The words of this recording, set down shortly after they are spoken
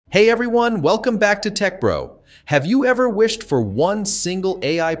Hey everyone, welcome back to TechBro. Have you ever wished for one single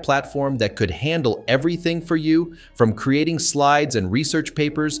AI platform that could handle everything for you, from creating slides and research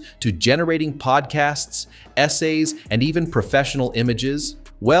papers to generating podcasts, essays, and even professional images?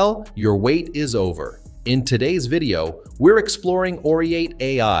 Well, your wait is over. In today's video, we're exploring Oreate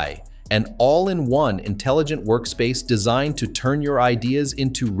AI, an all-in-one intelligent workspace designed to turn your ideas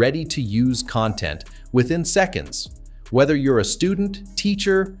into ready-to-use content within seconds. Whether you're a student,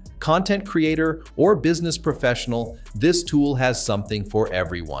 teacher, content creator, or business professional, this tool has something for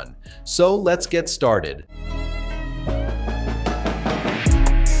everyone. So let's get started.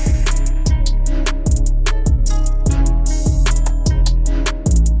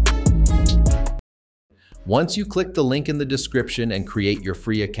 Once you click the link in the description and create your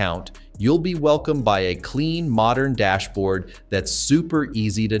free account, you'll be welcomed by a clean, modern dashboard that's super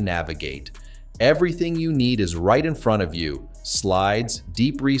easy to navigate. Everything you need is right in front of you. Slides,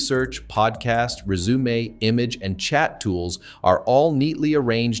 deep research, podcast, resume, image, and chat tools are all neatly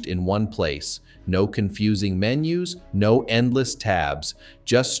arranged in one place. No confusing menus, no endless tabs,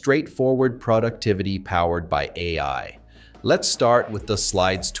 just straightforward productivity powered by AI. Let's start with the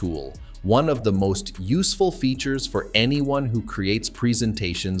Slides tool, one of the most useful features for anyone who creates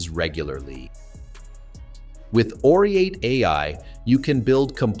presentations regularly. With Oreate AI, you can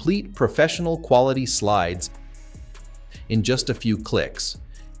build complete professional quality slides in just a few clicks.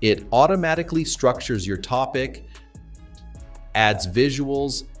 It automatically structures your topic, adds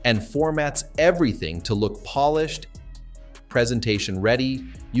visuals, and formats everything to look polished, presentation ready.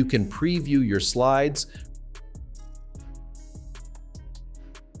 You can preview your slides,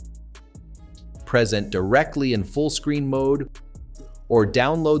 present directly in full screen mode, or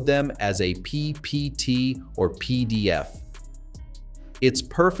download them as a PPT or PDF. It's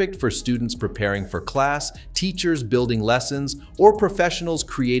perfect for students preparing for class, teachers building lessons, or professionals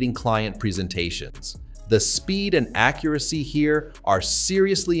creating client presentations. The speed and accuracy here are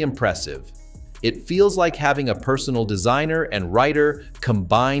seriously impressive. It feels like having a personal designer and writer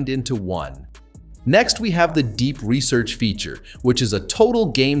combined into one. Next, we have the deep research feature, which is a total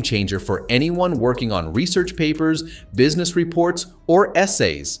game changer for anyone working on research papers, business reports, or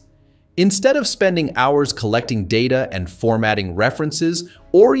essays. Instead of spending hours collecting data and formatting references,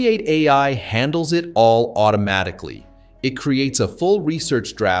 Oreate AI handles it all automatically. It creates a full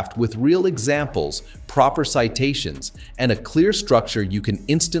research draft with real examples, proper citations, and a clear structure you can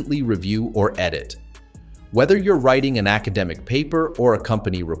instantly review or edit. Whether you're writing an academic paper or a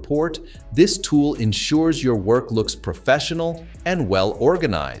company report, this tool ensures your work looks professional and well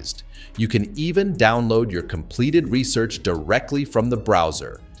organized. You can even download your completed research directly from the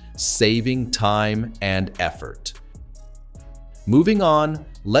browser, saving time and effort. Moving on,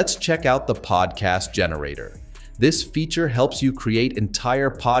 let's check out the podcast generator. This feature helps you create entire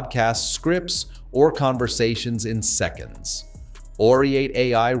podcast scripts or conversations in seconds. Oreate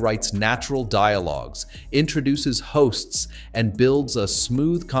AI writes natural dialogues, introduces hosts, and builds a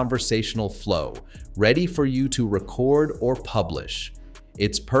smooth conversational flow, ready for you to record or publish.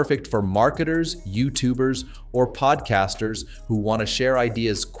 It's perfect for marketers, YouTubers, or podcasters who want to share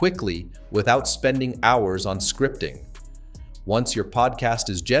ideas quickly without spending hours on scripting. Once your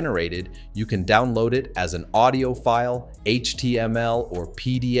podcast is generated, you can download it as an audio file, HTML, or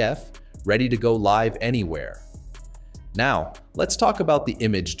PDF, ready to go live anywhere. Now, let's talk about the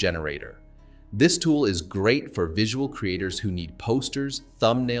image generator. This tool is great for visual creators who need posters,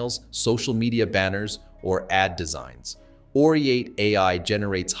 thumbnails, social media banners, or ad designs. Oreate AI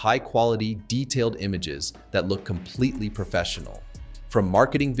generates high-quality, detailed images that look completely professional. From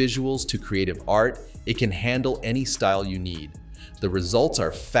marketing visuals to creative art, it can handle any style you need. The results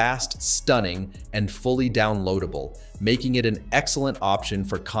are fast, stunning, and fully downloadable, making it an excellent option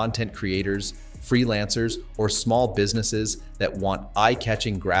for content creators, freelancers, or small businesses that want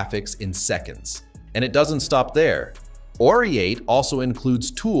eye-catching graphics in seconds. And it doesn't stop there. Oreate also includes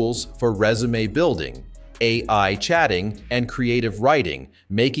tools for resume building, AI chatting, and creative writing,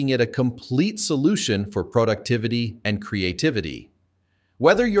 making it a complete solution for productivity and creativity.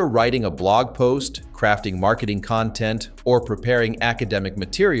 Whether you're writing a blog post, crafting marketing content, or preparing academic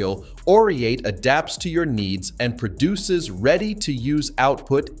material, Oreate adapts to your needs and produces ready-to-use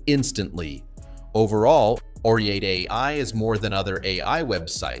output instantly. Overall, Oreate AI is more than other AI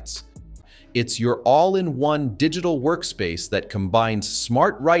websites. It's your all-in-one digital workspace that combines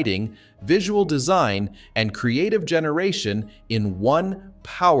smart writing, visual design, and creative generation in one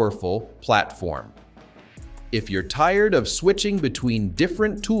powerful platform. If you're tired of switching between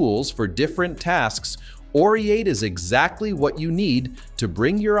different tools for different tasks, Oreate is exactly what you need to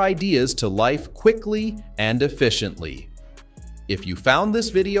bring your ideas to life quickly and efficiently. If you found this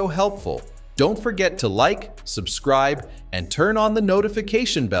video helpful, don't forget to like, subscribe, and turn on the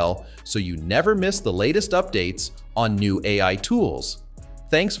notification bell so you never miss the latest updates on new AI tools.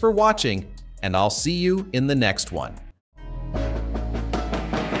 Thanks for watching, and I'll see you in the next one.